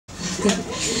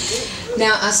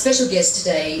Now, our special guest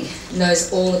today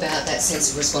knows all about that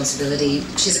sense of responsibility.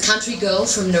 She's a country girl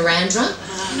from Narrandera.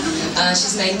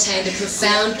 She's maintained a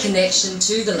profound connection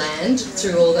to the land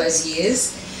through all those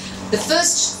years. The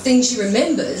first thing she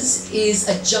remembers is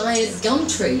a giant gum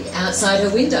tree outside her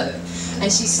window.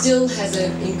 And she still has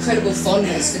an incredible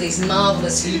fondness for these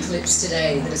marvellous eucalypts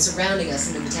today that are surrounding us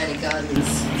in the Botanic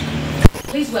Gardens.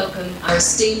 Please welcome our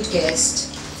esteemed guest,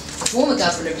 former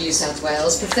Governor of New South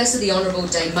Wales, Professor the Honourable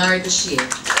Dame Murray Bashir.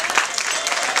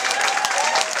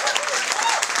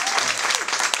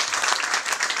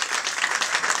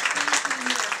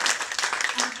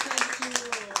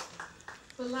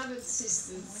 Beloved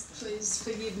sisters, please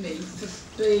forgive me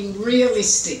for being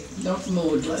realistic, not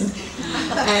maudlin,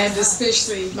 and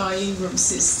especially my Ingram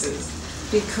sisters,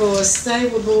 because they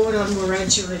were born on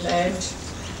Wiradjuri land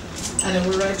and have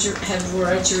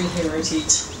Wiradjuri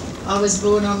heritage. I was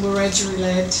born on Wiradjuri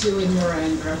land too in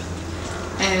Narrandera,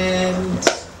 and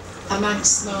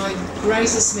amongst my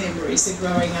greatest memories are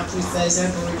growing up with those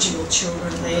Aboriginal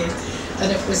children there,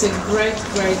 and it was a great,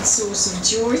 great source of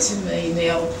joy to me,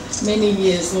 Nell, many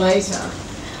years later,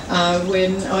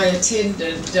 when I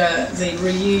attended the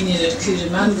reunion at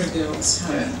Cootamundra Girls'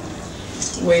 Home,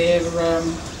 where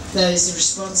those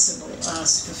responsible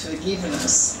asked for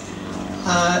forgiveness.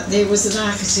 There was an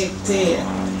architect there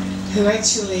who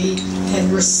actually had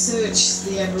researched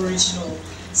the Aboriginal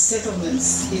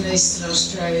settlements in Eastern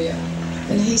Australia,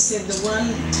 and he said the one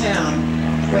town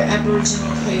where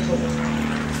Aboriginal people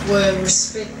were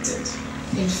respected,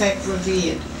 in fact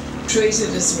revered, treated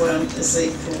as one, as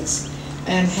equals,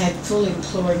 and had full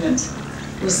employment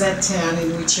was that town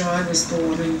in which I was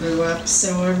born and grew up.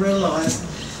 So I realised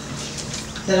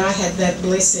that I had that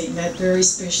blessing, that very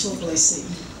special blessing,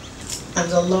 of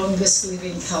the longest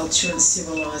living culture and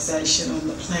civilisation on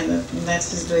the planet, and that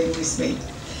has been with me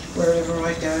wherever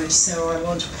I go. So I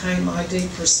want to pay my deep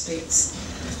respects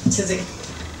to the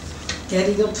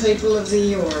Gadigal people of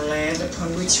the Eora land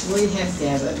upon which we have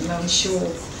gathered, and I'm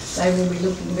sure they will be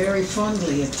looking very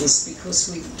fondly at this, because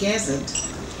we've gathered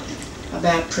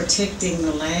about protecting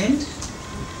the land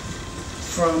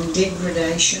from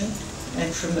degradation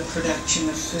and from the production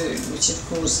of food, which of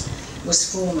course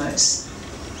was foremost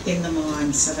in the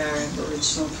minds of our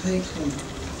Aboriginal people.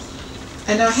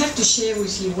 And I have to share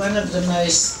with you one of the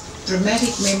most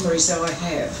dramatic memories I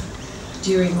have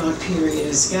during my period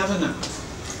as Governor.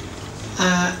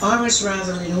 I was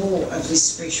rather in awe of this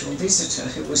special visitor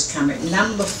who was coming,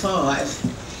 number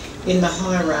 5 in the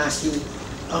hierarchy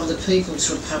of the People's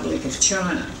Republic of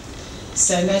China.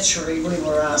 So naturally we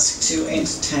were asked to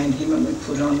entertain him, and we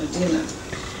put on a dinner.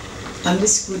 And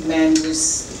this good man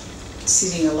was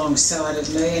sitting alongside of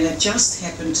me, and it just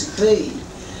happened to be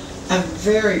a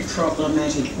very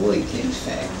problematic week, in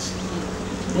fact,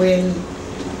 when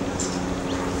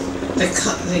the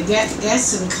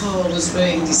gas and coal was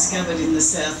being discovered in the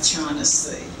South China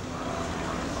Sea.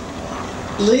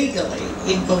 Legally,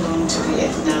 it belonged to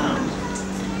Vietnam.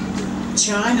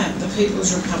 China, the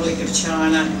People's Republic of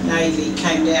China Navy,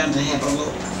 came down to have a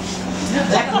look.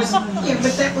 That was, yeah,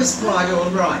 but that was quite all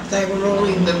right. They were all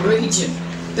in the region.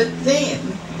 But then,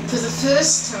 for the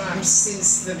first time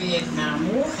since the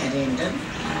Vietnam War had ended,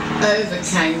 over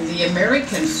came the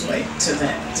American fleet to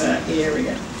that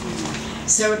area.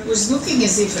 So it was looking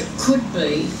as if it could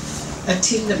be a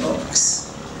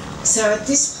tinderbox. So at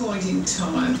this point in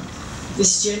time,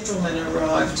 this gentleman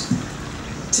arrived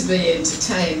to be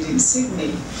entertained in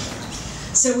Sydney.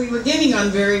 So we were getting on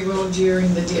very well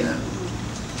during the dinner.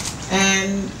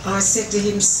 And I said to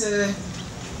him, "Sir,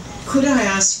 could I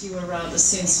ask you a rather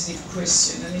sensitive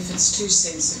question? And if it's too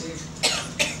sensitive,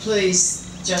 please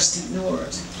just ignore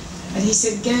it." And he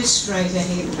said, "Go straight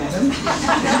ahead, madam."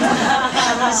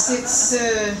 And I said,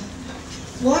 "Sir,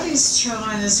 what is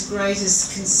China's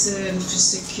greatest concern for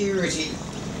security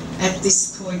at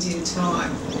this point in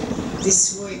time,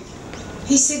 this week?"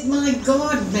 He said, "My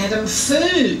God, madam,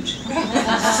 food.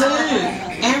 Food.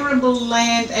 Arable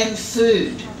land and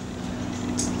food."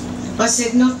 I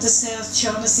said, "Not the South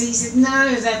China Sea?" He said,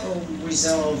 "No, that will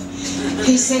resolve."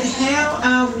 He said, "How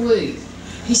are we?"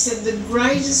 He said, "The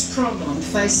greatest problem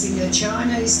facing the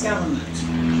Chinese government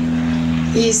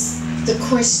is the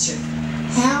question,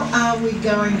 how are we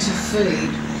going to feed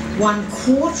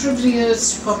 1/4 of the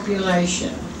Earth's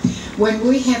population when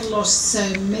we have lost so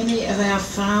many of our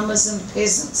farmers and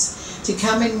peasants to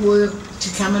come and work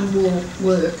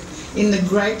in the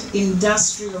great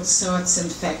industrial sites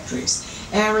and factories?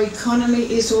 Our economy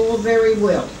is all very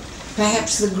well,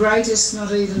 perhaps the greatest,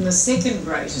 not even the second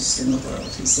greatest in the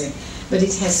world," he said, "but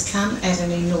it has come at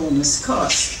an enormous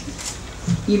cost.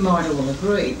 you might all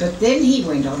agree. But then he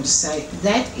went on to say,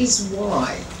 that is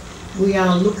why we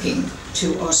are looking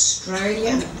to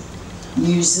Australia,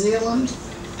 New Zealand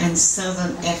and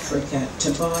Southern Africa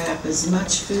to buy up as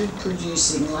much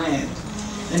food-producing land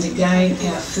and to gain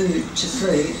our food to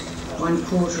feed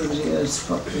 1/4 of the Earth's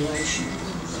population.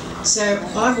 So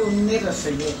I will never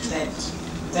forget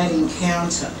that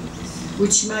encounter,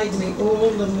 which made me all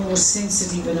the more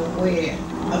sensitive and aware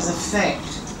of the fact,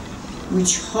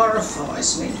 which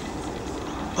horrifies me,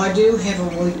 I do have a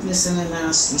weakness and a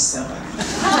nasty side.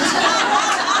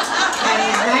 And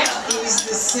that is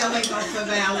the selling off of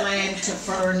our land to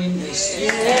foreign industry.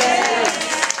 And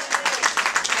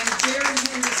Jerry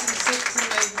Henderson said to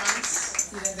me once,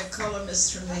 you know, the columnist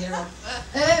from the Herald,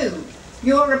 "Oh,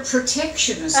 you're a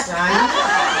protectionist, are you?"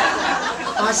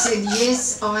 I said,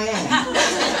 yes, I am.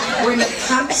 When it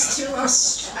comes to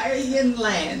Australian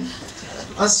land,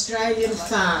 Australian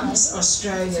farms,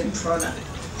 Australian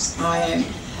products, I am.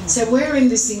 So we're in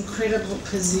this incredible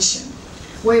position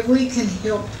where we can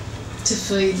help to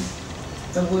feed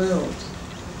the world.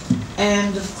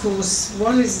 And of course,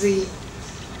 what is the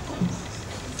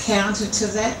counter to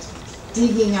that?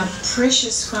 Digging up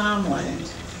precious farmland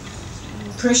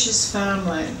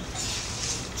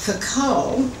for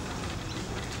coal.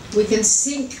 We can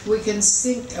sink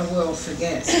a well for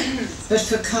gas, but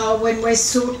for coal, when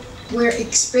we're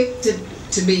expected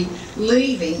to be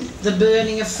leaving the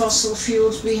burning of fossil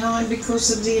fuels behind because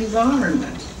of the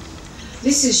environment.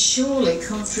 This is surely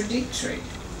contradictory.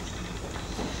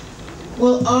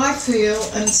 Well, I feel,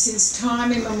 and since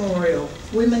time immemorial,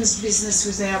 women's business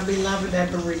with our beloved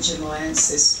Aboriginal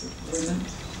ancestor women,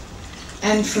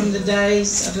 and from the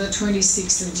days of the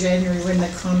 26th of January when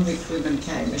the convict women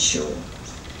came ashore,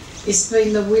 it's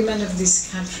been the women of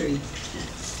this country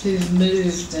who've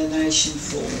moved the nation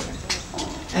forward.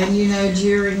 And you know,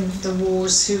 during the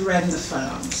wars, who ran the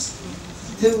farms?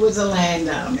 Who were the land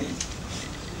army?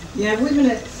 You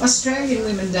know, Australian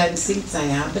women don't think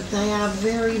they are, but they are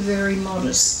very, very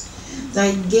modest.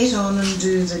 They get on and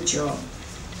do the job.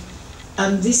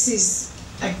 And this is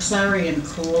a clarion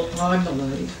call, I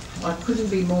believe. I couldn't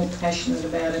be more passionate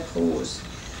about a cause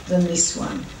than this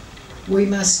one. We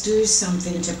must do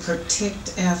something to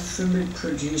protect our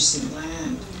food-producing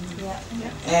land.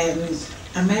 And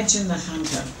imagine the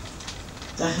hunter,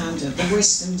 the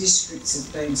Western Districts has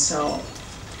been sold.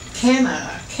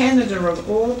 Canada of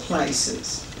all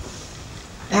places,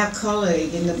 our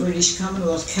colleague in the British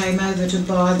Commonwealth came over to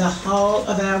buy the whole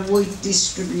of our wheat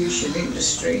distribution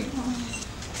industry.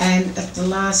 And at the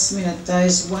last minute,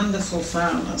 those wonderful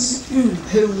farmers,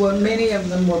 who were, many of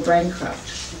them were bankrupt,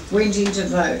 went in to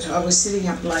vote. I was sitting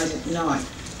up late at night,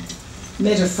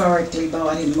 metaphorically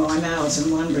biting my nails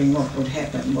and wondering what would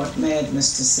happen, what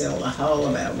madness to sell the whole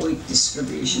of our wheat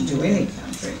distribution to any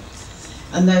country.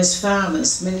 And those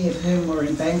farmers, many of whom were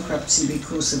in bankruptcy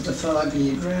because of the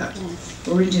 5-year drought,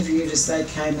 were interviewed as they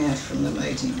came out from the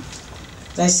meeting.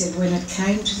 They said, when it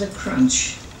came to the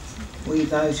crunch, we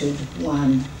voted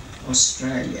one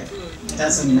Australia.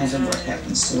 Doesn't matter what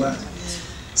happens to us.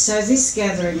 So this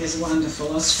gathering is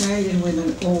wonderful. Australian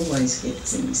women always get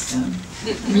things done.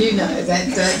 You know that,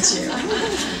 don't you?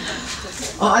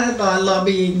 Either by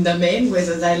lobbying the men,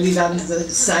 whether they live under the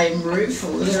same roof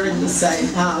or they're in the same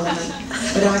parliament.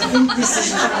 But I think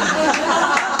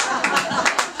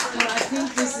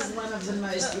this is one of the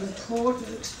most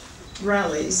important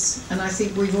rallies, and I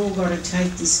think we've all got to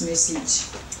take this message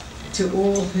to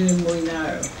all whom we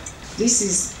know. This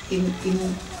is,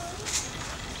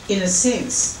 in a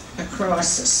sense, a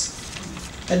crisis,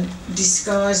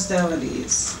 disguised though it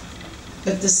is.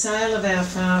 But the sale of our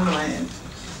farmland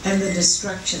and the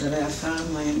destruction of our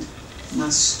farmland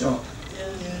must stop.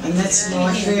 And that's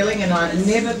my feeling, and I've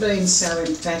never been so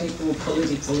emphatic or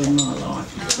political in my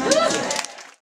life.